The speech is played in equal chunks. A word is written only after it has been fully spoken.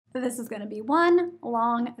This is gonna be one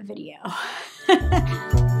long video.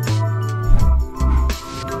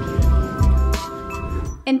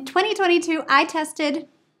 In 2022, I tested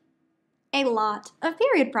a lot of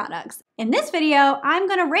period products. In this video, I'm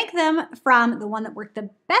gonna rank them from the one that worked the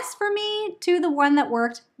best for me to the one that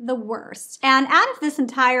worked the worst. And out of this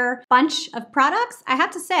entire bunch of products, I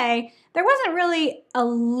have to say, there wasn't really a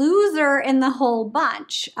loser in the whole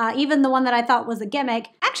bunch. Even the one that I thought was a gimmick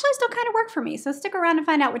actually still kind of worked for me. So stick around to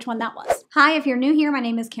find out which one that was. Hi, if you're new here, my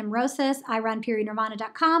name is Kim Rosas. I run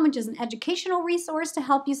periodnirvana.com, which is an educational resource to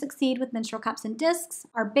help you succeed with menstrual cups and discs.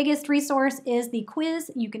 Our biggest resource is the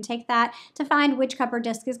quiz. You can take that to find which cup or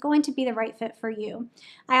disc is going to be the right fit for you.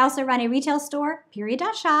 I also run a retail store,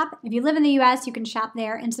 period.shop. If you live in the US, you can shop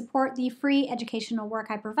there and support the free educational work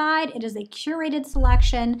I provide. It is a curated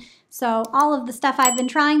selection. So all of the stuff I've been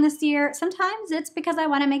trying this year, sometimes it's because I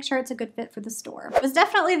want to make sure it's a good fit for the store. It was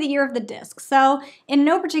definitely the year of the discs. So in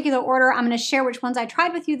no particular order, I'm going to share which ones I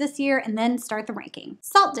tried with you this year and then start the ranking.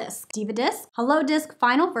 Salt Disc, Diva Disc, Hello Disc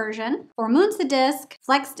Final Version, Formoonsa Disc,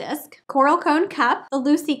 Flex Disc, Coral Cone Cup, the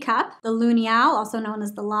Lucy Cup, the Lunial, also known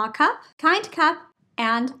as the La Cup, Kind Cup,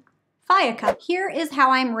 and Faya Cup. Here is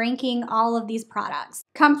how I'm ranking all of these products.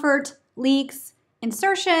 Comfort, leaks,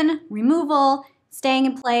 insertion, removal, staying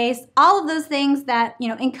in place, all of those things that,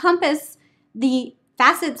 encompass the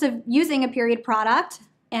facets of using a period product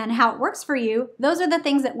and how it works for you. Those are the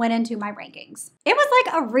things that went into my rankings. It was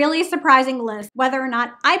like a really surprising list, whether or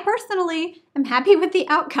not I personally am happy with the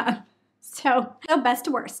outcome. So best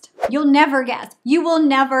to worst. You'll never guess. You will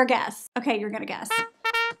never guess. Okay, you're gonna guess.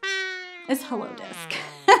 It's Hello Disc.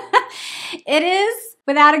 It is,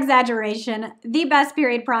 without exaggeration, the best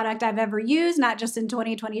period product I've ever used, not just in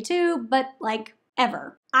 2022, but like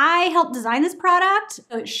ever. I helped design this product,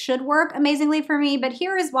 so it should work amazingly for me, but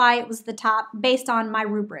here is why it was the top based on my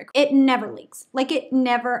rubric. It never leaks. Like, it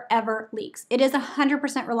never, ever leaks. It is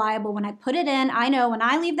 100% reliable when I put it in. I know when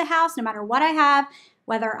I leave the house, no matter what I have,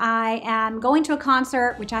 whether I am going to a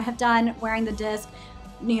concert, which I have done wearing the disc,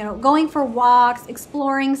 going for walks,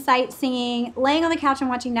 exploring, sightseeing, laying on the couch and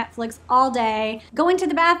watching Netflix all day, going to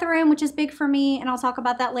the bathroom, which is big for me, and I'll talk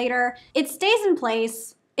about that later. It stays in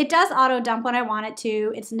place. It does auto dump when I want it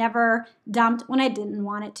to. It's never dumped when I didn't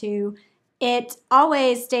want it to. It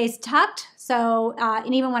always stays tucked, so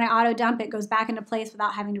and even when I auto dump, it goes back into place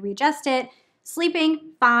without having to readjust it.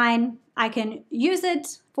 Sleeping, fine. I can use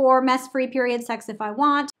it for mess-free period sex if I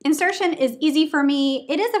want. Insertion is easy for me.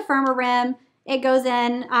 It is a firmer rim. It goes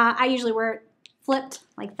in. I usually wear it flipped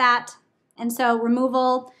like that. And so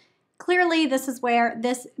removal, clearly this is where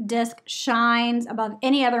this disc shines above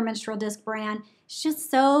any other menstrual disc brand. It's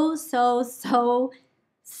just so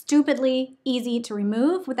stupidly easy to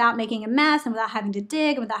remove without making a mess and without having to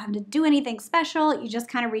dig and without having to do anything special. You just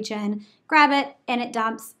kind of reach in, grab it, and it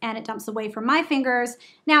dumps away from my fingers.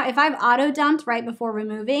 Now, if I've auto dumped right before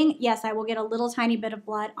removing, yes, I will get a little tiny bit of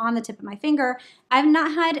blood on the tip of my finger. I've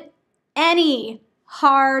not had any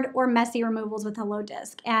hard or messy removals with Hello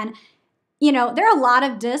Disc. And there are a lot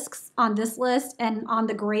of discs on this list and on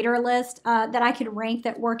the greater list that I could rank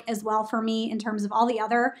that work as well for me in terms of all the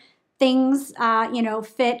other things,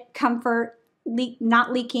 fit, comfort,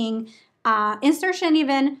 not leaking, insertion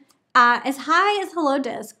even, as high as Hello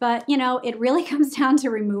Disc. But, it really comes down to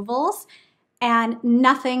removals, and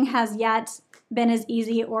nothing has yet been as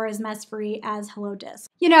easy or as mess-free as Hello Disc.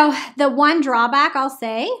 The one drawback I'll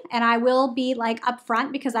say, and I will be like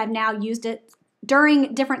upfront because I've now used it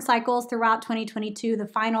during different cycles throughout 2022, the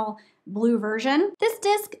final blue version, this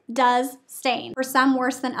disc does stain. For some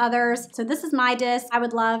worse than others. So this is my disc. I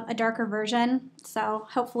would love a darker version. So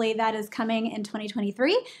hopefully that is coming in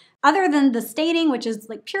 2023. Other than the staining, which is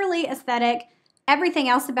like purely aesthetic, everything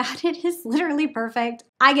else about it is literally perfect.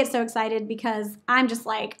 I get so excited because I'm just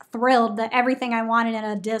like thrilled that everything I wanted in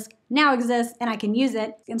a disc now exists and I can use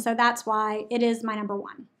it. And so that's why it is my number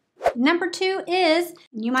one. Number two is,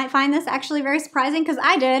 you might find this actually very surprising because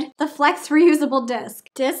I did, the Flex Reusable Disc.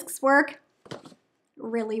 Discs work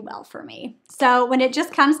really well for me. So when it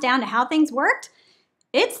just comes down to how things worked,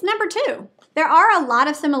 it's number two. There are a lot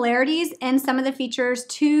of similarities in some of the features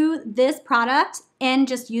to this product and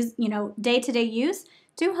just use, day-to-day use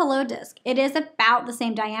to Hello Disc. It is about the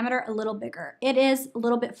same diameter, a little bigger. It is a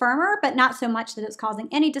little bit firmer, but not so much that it's causing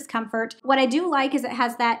any discomfort. What I do like is it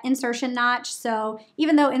has that insertion notch. So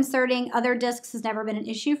even though inserting other discs has never been an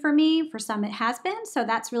issue for me, for some it has been. So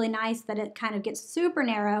that's really nice that it kind of gets super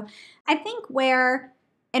narrow. I think where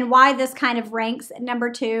and why this kind of ranks at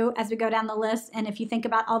number two as we go down the list, and if you think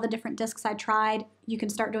about all the different discs I tried, you can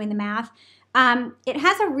start doing the math. It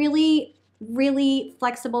has a really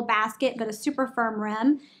flexible basket, but a super firm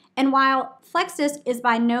rim. And while Flex Disc is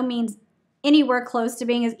by no means anywhere close to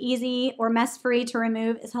being as easy or mess-free to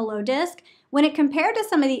remove as Hello Disc, when it compared to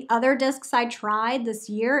some of the other discs I tried this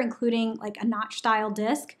year, including like a notch style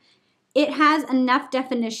disc, it has enough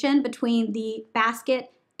definition between the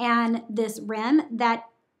basket and this rim that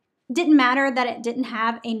didn't matter that it didn't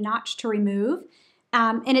have a notch to remove.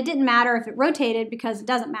 And it didn't matter if it rotated because it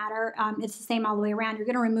doesn't matter. It's the same all the way around. You're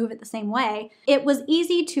going to remove it the same way. It was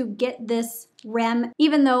easy to get this rim,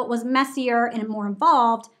 even though it was messier and more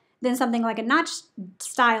involved than something like a notch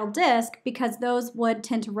style disc, because those would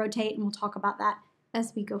tend to rotate, and we'll talk about that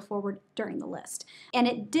as we go forward during the list. And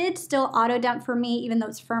it did still auto dump for me, even though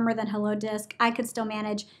it's firmer than Hello Disc. I could still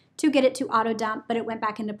manage to get it to auto dump, but it went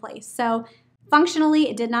back into place. So functionally,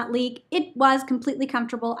 it did not leak. It was completely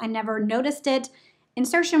comfortable. I never noticed it.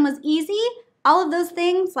 Insertion was easy. All of those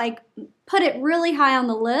things, like, put it really high on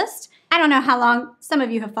the list. I don't know how long some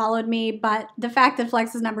of you have followed me, but the fact that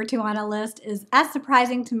Flex is number 2 on a list is as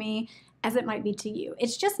surprising to me as it might be to you.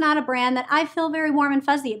 It's just not a brand that I feel very warm and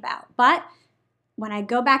fuzzy about. But when I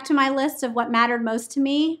go back to my list of what mattered most to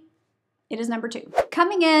me, it is number 2.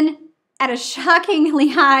 Coming in at a shockingly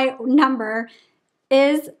high number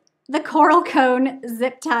is the Coral Cone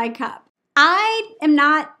Zip Tie Cup. I am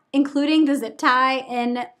not including the zip tie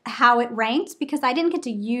in how it ranked because I didn't get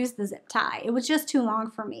to use the zip tie. It was just too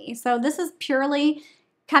long for me. So this is purely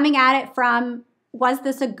coming at it from, was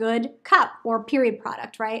this a good cup or period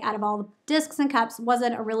product, right? Out of all the discs and cups, was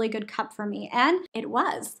it a really good cup for me? And it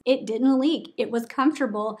was. It didn't leak. It was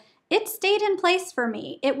comfortable. It stayed in place for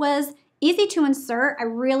me. It was easy to insert. I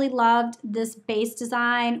really loved this base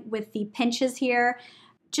design with the pinches here.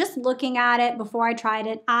 Just looking at it before I tried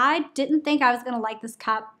it, I didn't think I was going to like this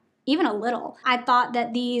cup even a little. I thought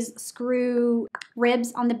that these screw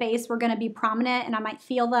ribs on the base were going to be prominent and I might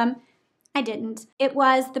feel them. I didn't. It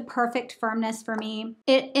was the perfect firmness for me.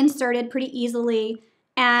 It inserted pretty easily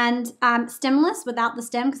and stemless without the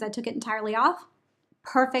stem because I took it entirely off.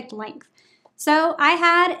 Perfect length. So I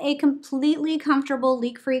had a completely comfortable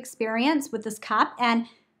leak-free experience with this cup, and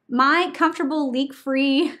my comfortable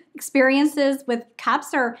leak-free experiences with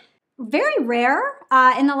cups are very rare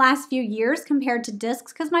in the last few years compared to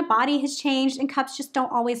discs because my body has changed and cups just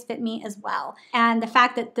don't always fit me as well. And the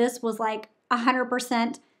fact that this was like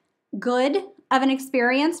 100% good of an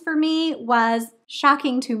experience for me was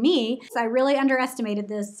shocking to me. So I really underestimated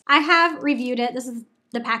this. I have reviewed it. This is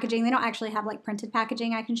the packaging. They don't actually have like printed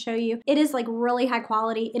packaging I can show you. It is like really high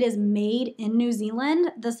quality. It is made in New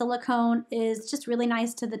Zealand. The silicone is just really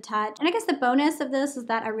nice to the touch. And I guess the bonus of this is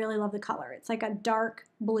that I really love the color. It's like a dark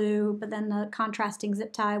blue, but then the contrasting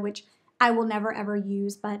zip tie, which I will never ever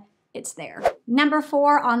use, but it's there. Number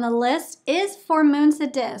 4 on the list is Formosa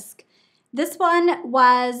disc. This one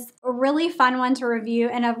was a really fun one to review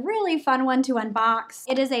and a really fun one to unbox.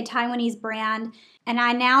 It is a Taiwanese brand, and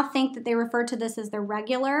I now think that they refer to this as their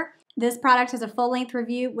regular. This product has a full-length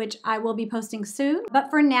review, which I will be posting soon. But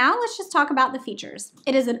for now, let's just talk about the features.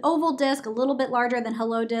 It is an oval disc, a little bit larger than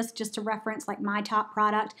Hello Disc, just to reference like my top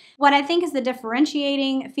product. What I think is the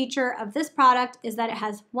differentiating feature of this product is that it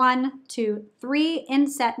has 1, 2, 3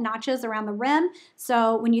 inset notches around the rim.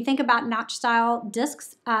 So when you think about notch style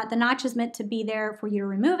discs, the notch is meant to be there for you to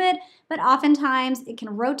remove it, but oftentimes it can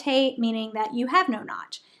rotate, meaning that you have no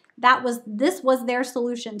notch. This was their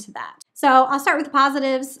solution to that. So I'll start with the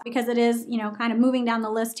positives because it is, kind of moving down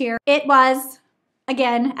the list here. It was,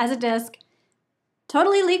 again, as a disc,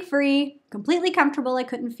 totally leak-free, completely comfortable. I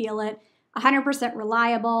couldn't feel it. 100%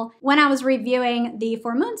 reliable. When I was reviewing the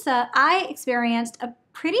Formosa, I experienced a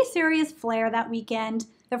pretty serious flare that weekend.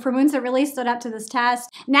 The Formosa really stood up to this test.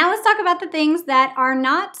 Now let's talk about the things that are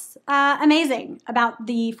not amazing about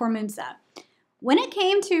the Formosa. When it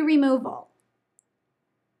came to removal,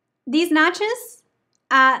 these notches,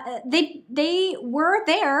 they were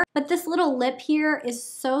there, but this little lip here is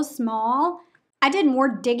so small. I did more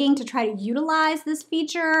digging to try to utilize this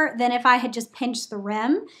feature than if I had just pinched the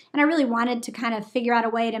rim. And I really wanted to kind of figure out a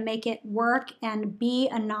way to make it work and be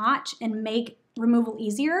a notch and make removal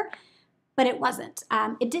easier, but it wasn't.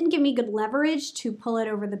 It didn't give me good leverage to pull it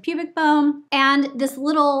over the pubic bone. And this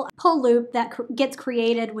little pull loop that gets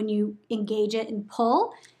created when you engage it and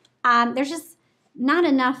pull, there's just not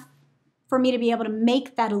enough for me to be able to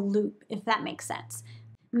make that a loop, if that makes sense.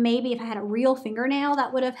 Maybe if I had a real fingernail,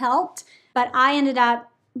 that would have helped, but I ended up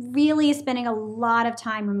really spending a lot of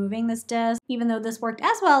time removing this disc. Even though this worked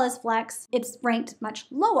as well as Flex, it's ranked much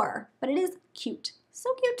lower, but it is cute.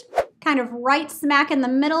 So cute. Kind of right smack in the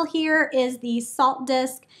middle here is the Salt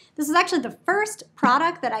disc. This is actually the first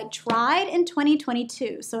product that I tried in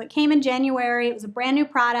 2022. So it came in January. It was a brand new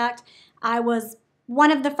product. I was one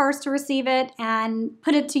of the first to receive it and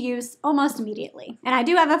put it to use almost immediately. And I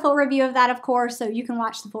do have a full review of that, of course, so you can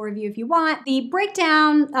watch the full review if you want. The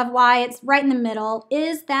breakdown of why it's right in the middle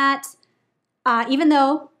is that even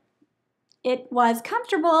though it was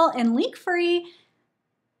comfortable and leak-free,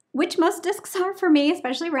 which most discs are for me,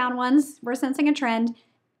 especially round ones, we're sensing a trend,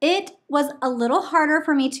 it was a little harder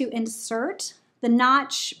for me to insert. The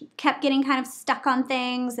notch kept getting kind of stuck on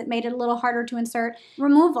things. It made it a little harder to insert.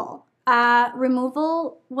 Removal.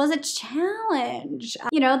 Removal was a challenge.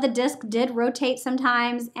 You know, the disc did rotate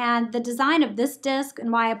sometimes, and the design of this disc,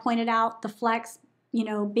 and why I pointed out the flex, you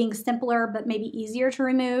know, being simpler but maybe easier to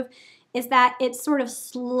remove, is that it sort of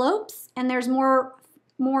slopes and there's more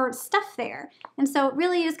stuff there. And so it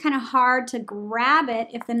really is kind of hard to grab it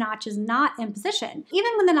if the notch is not in position.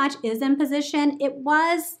 Even when the notch is in position, it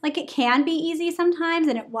was, like, it can be easy sometimes,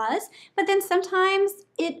 and it was, but then sometimes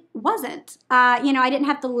it wasn't. You know, I didn't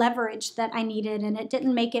have the leverage that I needed, and it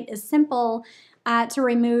didn't make it as simple to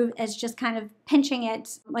remove as just kind of pinching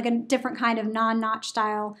it, like a different kind of non-notch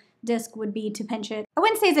style disc would be to pinch it. I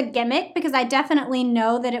wouldn't say it's a gimmick, because I definitely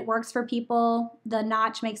know that it works for people. The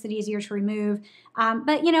notch makes it easier to remove.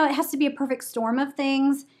 But you know, it has to be a perfect storm of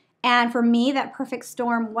things. And for me, that perfect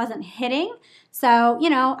storm wasn't hitting. So,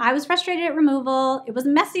 you know, I was frustrated at removal. It was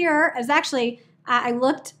messier. It was actually, I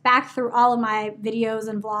looked back through all of my videos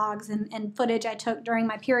and vlogs and footage I took during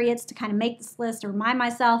my periods to kind of make this list, to remind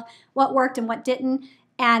myself what worked and what didn't.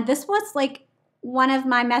 And this was like one of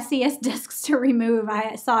my messiest discs to remove.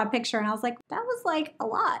 I saw a picture and I was like, that was like a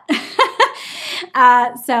lot.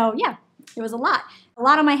 So yeah, it was a lot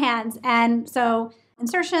on my hands. And so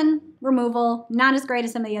insertion, removal, not as great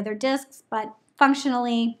as some of the other discs, but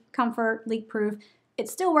functionally, comfort, leak proof, it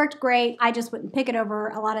still worked great. I just wouldn't pick it over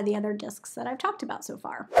a lot of the other discs that I've talked about so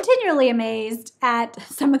far. Continually amazed at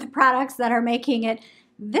some of the products that are making it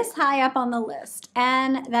this high up on the list,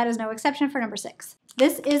 and that is no exception for number 6.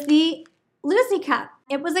 This is the Lucy cup.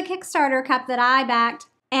 It was a Kickstarter cup that I backed,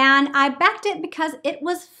 and I backed it because it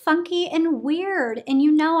was funky and weird, and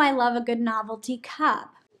you know I love a good novelty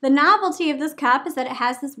cup. The novelty of this cup is that it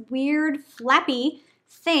has this weird flappy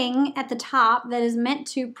thing at the top that is meant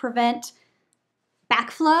to prevent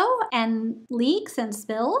backflow and leaks and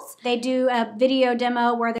spills. They do a video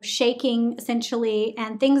demo where they're shaking essentially,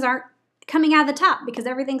 and things aren't coming out of the top because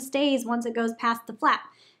everything stays once it goes past the flap.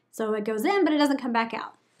 So it goes in, but it doesn't come back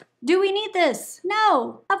out. Do we need this?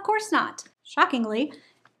 No, of course not. Shockingly,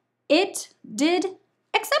 it did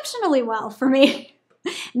exceptionally well for me.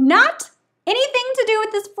 Not anything to do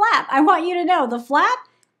with this flap. I want you to know the flap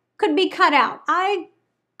could be cut out. I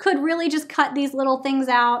could really just cut these little things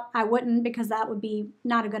out. I wouldn't, because that would be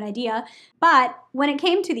not a good idea. But when it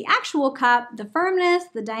came to the actual cup, the firmness,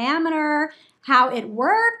 the diameter, how it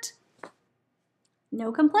worked,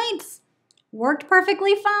 no complaints. Worked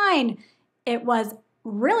perfectly fine. It was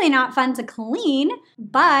really not fun to clean,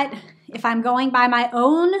 but if I'm going by my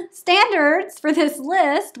own standards for this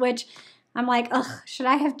list, which I'm like, ugh, should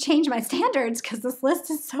I have changed my standards? Because this list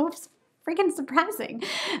is so freaking surprising.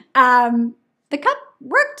 The cup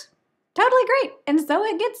worked totally great, and so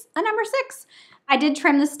it gets a number 6. I did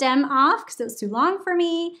trim the stem off because it was too long for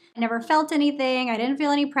me. I never felt anything. I didn't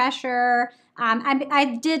feel any pressure.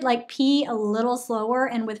 I did like pee a little slower,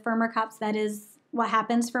 and with firmer cups, that is what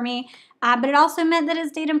happens for me. But it also meant that it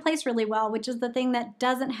stayed in place really well, which is the thing that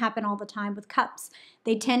doesn't happen all the time with cups.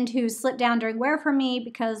 They tend to slip down during wear for me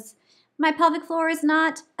because my pelvic floor is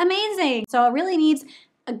not amazing. So it really needs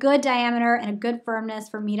a good diameter and a good firmness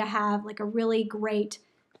for me to have like a really great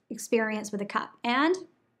experience with a cup. And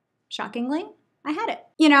shockingly, I had it.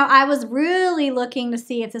 You know, I was really looking to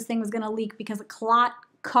see if this thing was gonna leak because a clot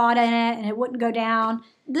caught in it and it wouldn't go down.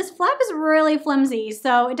 This flap is really flimsy,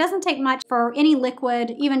 so it doesn't take much for any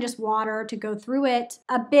liquid, even just water, to go through it.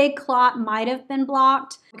 A big clot might have been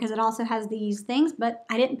blocked because it also has these things, but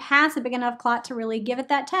I didn't pass a big enough clot to really give it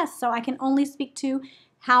that test, so I can only speak to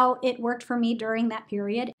how it worked for me during that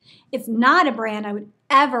period. It's not a brand I would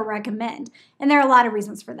ever recommend, and there are a lot of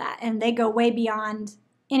reasons for that, and they go way beyond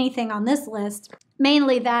anything on this list.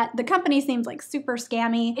 Mainly that the company seems like super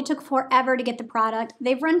scammy. It took forever to get the product.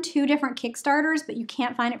 They've run 2 different Kickstarters, but you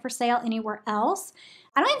can't find it for sale anywhere else.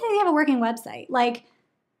 I don't even think they have a working website. Like,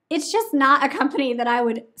 it's just not a company that I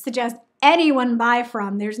would suggest anyone buy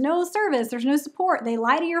from. There's no service, there's no support. They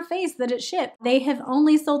lie to your face that it shipped. They have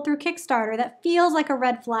only sold through Kickstarter. That feels like a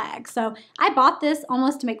red flag. So I bought this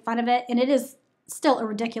almost to make fun of it, and it is still a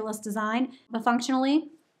ridiculous design, but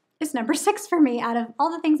functionally, it's number 6 for me out of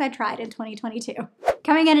all the things I tried in 2022.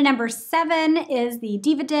 Coming in at number 7 is the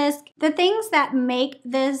Diva disc. The things that make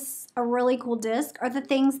this a really cool disc are the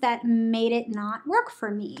things that made it not work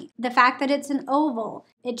for me. The fact that it's an oval,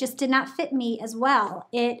 it just did not fit me as well.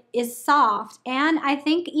 It is soft, and I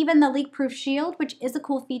think even the leak-proof shield, which is a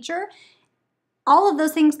cool feature, all of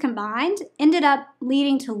those things combined ended up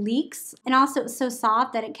leading to leaks, and also it was so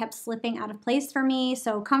soft that it kept slipping out of place for me.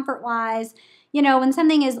 So comfort-wise, you know, when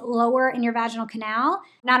something is lower in your vaginal canal,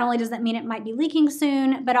 not only does that mean it might be leaking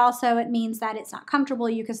soon, but also it means that it's not comfortable.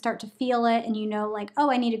 You can start to feel it and you know, like, oh,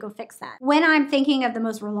 I need to go fix that. When I'm thinking of the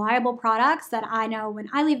most reliable products that I know when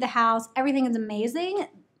I leave the house, everything is amazing.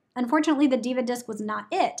 Unfortunately, the Diva disc was not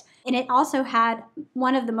it. And it also had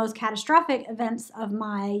one of the most catastrophic events of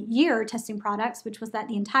my year testing products, which was that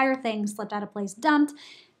the entire thing slipped out of place, dumped,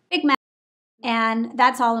 big mess, and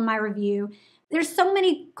that's all in my review. There's so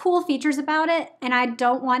many cool features about it, and I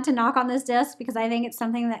don't want to knock on this disc because I think it's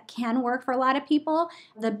something that can work for a lot of people.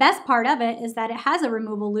 The best part of it is that it has a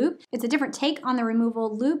removal loop. It's a different take on the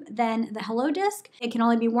removal loop than the Hello disc. It can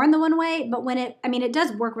only be worn the one way, but when it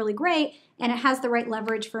does work really great, and it has the right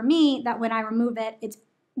leverage for me that when I remove it, it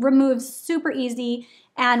removes super easy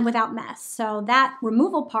and without mess. So that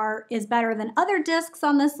removal part is better than other discs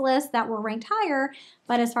on this list that were ranked higher,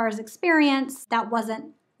 but as far as experience, that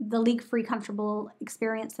wasn't the leak-free comfortable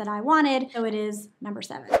experience that I wanted, so it is number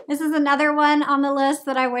 7. This is another one on the list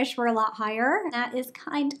that I wish were a lot higher. That is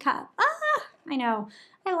Kind Cup. I know.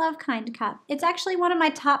 I love Kind Cup. It's actually one of my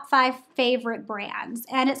top 5 favorite brands,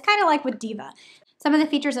 and it's kind of like with Diva. Some of the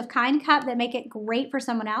features of Kind Cup that make it great for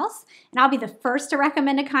someone else, and I'll be the first to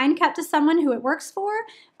recommend a Kind Cup to someone who it works for,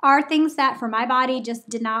 are things that for my body just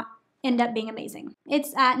did not end up being amazing.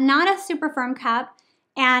 It's not a super firm cup,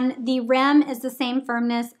 and the rim is the same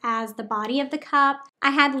firmness as the body of the cup. I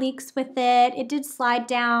had leaks with it. It did slide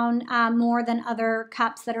down more than other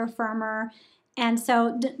cups that are firmer. And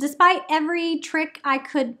so despite every trick I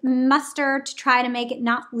could muster to try to make it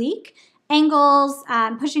not leak, angles,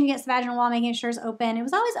 pushing against the vaginal wall, making sure it's open, it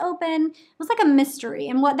was always open. It was like a mystery.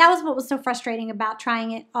 And that was what was so frustrating about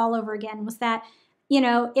trying it all over again, was that, you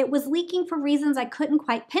know, it was leaking for reasons I couldn't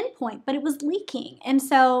quite pinpoint, but it was leaking. And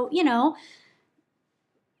so, you know,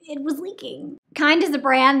 it was leaking. Kind is a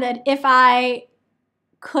brand that if I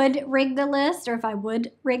could rig the list, or if I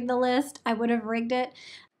would rig the list, I would have rigged it.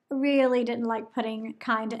 Really didn't like putting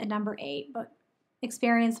Kind at number 8, but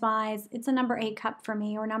experience-wise, it's a number 8 cup for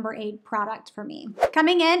me, or number 8 product for me.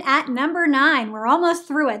 Coming in at number 9, we're almost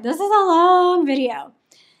through it. This is a long video.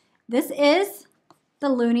 This is the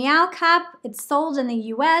Luneal cup. It's sold in the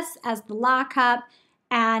US as the La cup.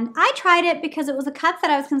 And I tried it because it was a cup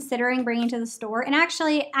that I was considering bringing to the store. And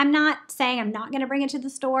actually, I'm not saying I'm not going to bring it to the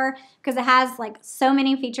store because it has like so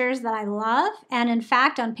many features that I love. And in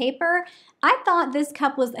fact, on paper, I thought this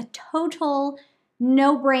cup was a total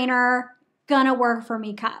no-brainer, gonna work for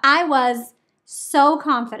me cup. I was so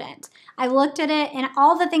confident. I looked at it and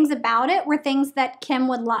all the things about it were things that Kim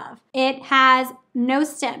would love. It has no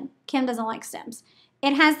stem. Kim doesn't like stems.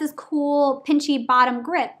 It has this cool pinchy bottom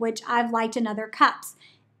grip, which I've liked in other cups.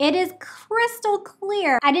 It is crystal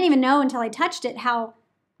clear. I didn't even know until I touched it how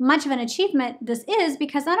much of an achievement this is,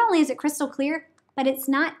 because not only is it crystal clear, but it's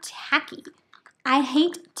not tacky. I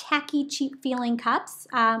hate tacky, cheap feeling cups.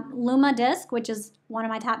 Luma disc, which is one of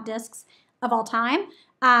my top discs of all time,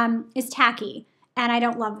 is tacky, and I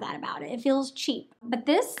don't love that about it. It feels cheap, but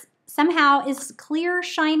this somehow is clear,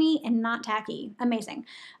 shiny, and not tacky. Amazing.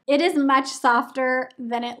 It is much softer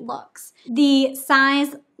than it looks. The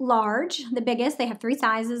size large, the biggest, they have 3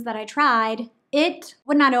 sizes that I tried, it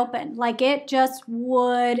would not open. Like, it just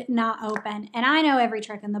would not open. And I know every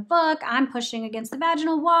trick in the book. I'm pushing against the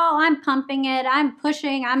vaginal wall, I'm pumping it, I'm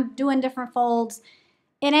pushing, I'm doing different folds.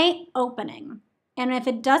 It ain't opening. And if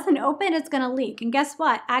it doesn't open, it's gonna leak. And guess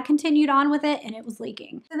what? I continued on with it and it was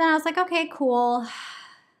leaking. So then I was like, okay, cool.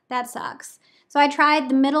 That sucks. So I tried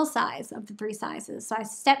the middle size of the 3 sizes. So I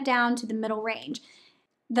stepped down to the middle range.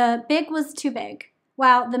 The big was too big,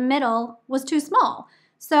 while the middle was too small.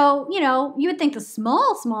 So, you know, you would think the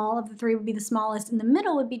small of the 3 would be the smallest and the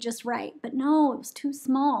middle would be just right. But no, it was too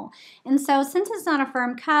small. And so since it's not a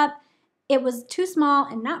firm cup, it was too small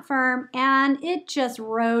and not firm, and it just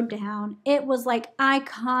rode down. It was like I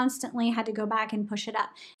constantly had to go back and push it up.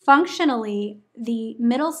 Functionally, the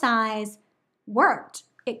middle size worked.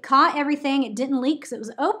 It caught everything. It didn't leak because it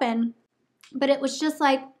was open, but it was just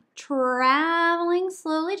like traveling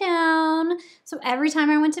slowly down. So every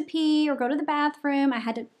time I went to pee or go to the bathroom, I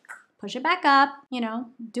had to push it back up, you know,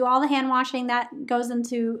 do all the hand washing that goes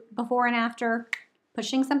into before and after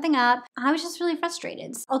pushing something up. I was just really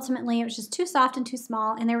frustrated. Ultimately, it was just too soft and too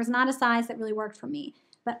small, and there was not a size that really worked for me.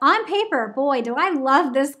 But on paper, boy, do I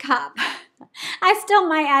love this cup. I still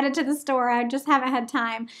might add it to the store. I just haven't had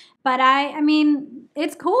time. But I mean,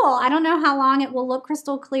 it's cool. I don't know how long it will look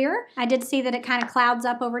crystal clear. I did see that it kind of clouds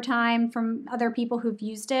up over time from other people who've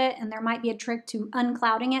used it, and there might be a trick to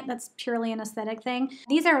unclouding it. That's purely an aesthetic thing.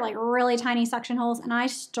 These are like really tiny suction holes, and I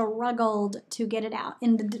struggled to get it out.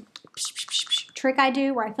 In the trick I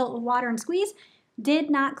do where I fill it with water and squeeze, did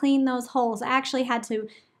not clean those holes. I actually had to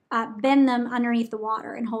bend them underneath the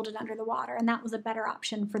water and hold it under the water, and that was a better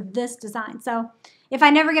option for this design. So if I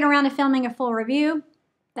never get around to filming a full review,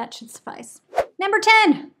 that should suffice. Number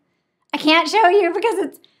 10. I can't show you because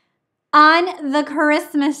it's on the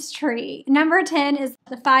Christmas tree. Number 10 is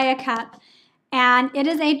the Faya cup, and it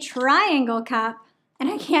is a triangle cup, and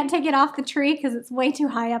I can't take it off the tree because it's way too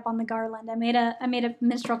high up on the garland. I made a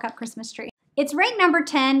minstrel cup Christmas tree. It's ranked number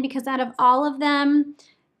 10 because out of all of them,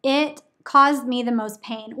 it caused me the most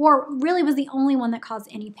pain, or really was the only one that caused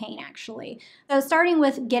any pain, actually. So starting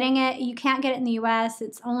with getting it, you can't get it in the US.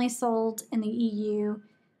 It's only sold in the EU.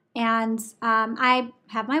 And I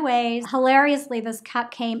have my ways. Hilariously, this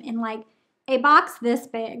cup came in like a box this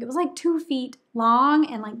big. It was like 2 feet long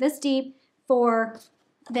and like this deep for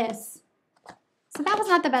this. So that was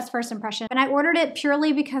not the best first impression. And I ordered it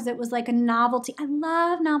purely because it was like a novelty. I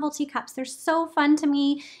love novelty cups. They're so fun to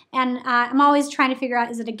me. And I'm always trying to figure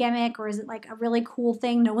out, is it a gimmick or is it like a really cool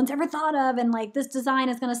thing no one's ever thought of? And like this design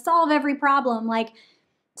is going to solve every problem. Like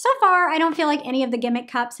so far, I don't feel like any of the gimmick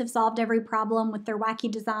cups have solved every problem with their wacky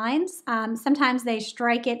designs. Sometimes they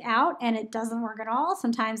strike it out and it doesn't work at all.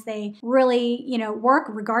 Sometimes they really, work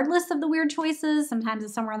regardless of the weird choices. Sometimes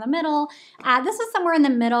it's somewhere in the middle. This is somewhere in the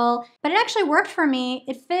middle, but it actually worked for me.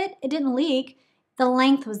 It fit, it didn't leak. The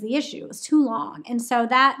length was the issue. It was too long. And so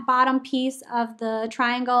that bottom piece of the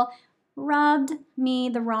triangle rubbed me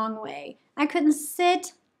the wrong way. I couldn't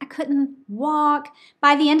sit. I couldn't walk.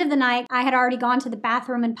 By the end of the night, I had already gone to the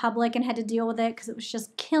bathroom in public and had to deal with it because it was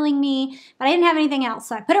just killing me. But I didn't have anything else,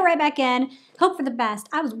 so I put it right back in, hope for the best.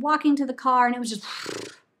 I was walking to the car and it was just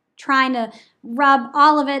trying to rub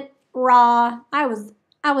all of it raw. I was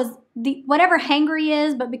the whatever hangry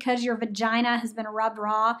is, but because your vagina has been rubbed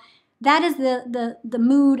raw, that is the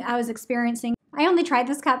mood I was experiencing. I only tried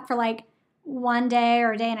this cup for like 1 day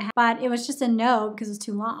or a day and a half, but it was just a no because it was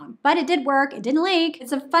too long. But it did work. It didn't leak.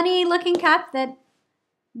 It's a funny looking cup that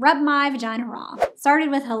rubbed my vagina raw. Started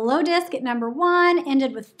with Hello Disc at number 1,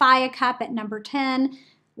 ended with Faya cup at number 10.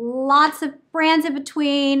 Lots of brands in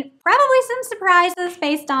between. Probably some surprises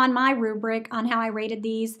based on my rubric on how I rated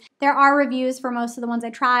these. There are reviews for most of the ones I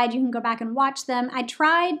tried. You can go back and watch them. I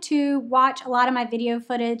tried to watch a lot of my video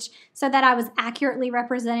footage so that I was accurately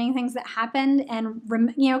representing things that happened and,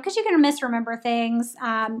 because you can misremember things,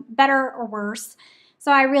 better or worse.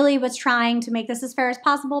 So I really was trying to make this as fair as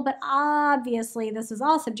possible, but obviously this is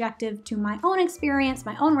all subjective to my own experience,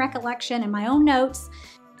 my own recollection, and my own notes.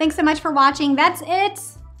 Thanks so much for watching. That's it.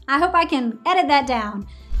 I hope I can edit that down.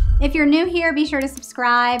 If you're new here, be sure to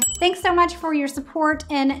subscribe. Thanks so much for your support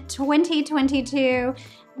in 2022.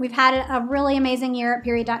 We've had a really amazing year at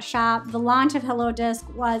Period.shop. The launch of Hello Disc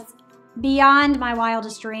was beyond my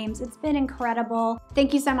wildest dreams. It's been incredible.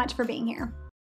 Thank you so much for being here.